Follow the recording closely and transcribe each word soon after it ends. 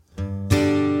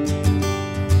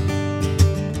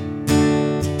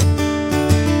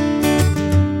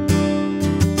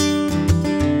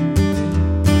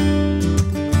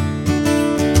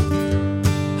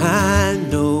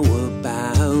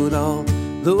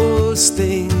those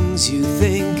things you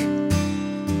think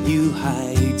you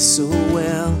hide so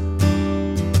well.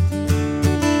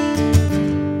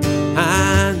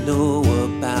 I know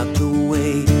about the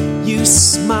way you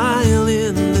smile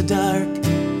in the dark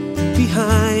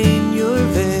behind your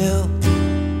veil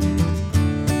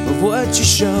of what you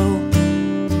show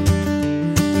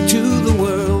to the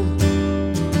world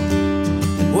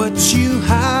and what you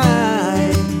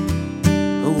hide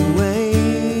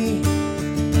away.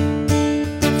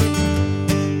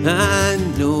 I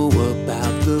know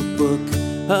about the book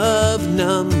of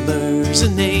numbers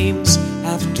and names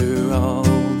after all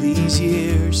these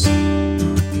years.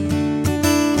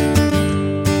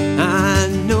 I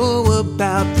know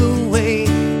about the way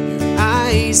your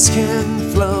eyes can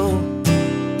flow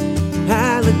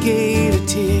alligator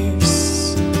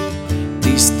tears,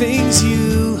 these things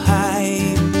you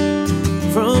hide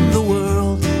from the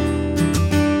world,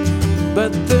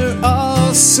 but they're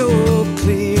all so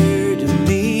clear to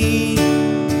me.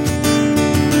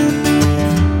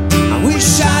 I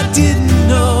wish I didn't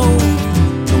know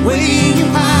the way you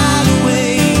hide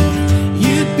away.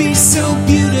 You'd be so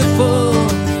beautiful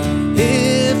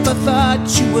if I thought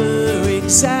you were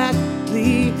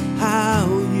exactly how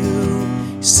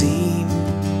you seem.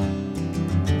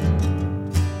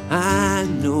 I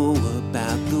know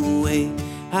about the way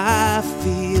I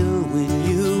feel when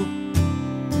you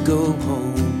go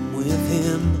home with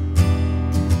him.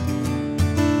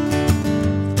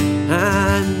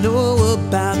 I know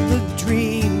about the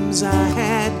dreams I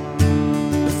had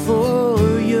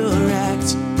before your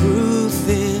act grew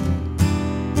thin,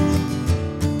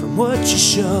 from what you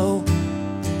show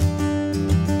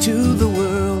to the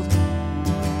world,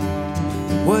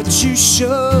 what you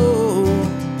show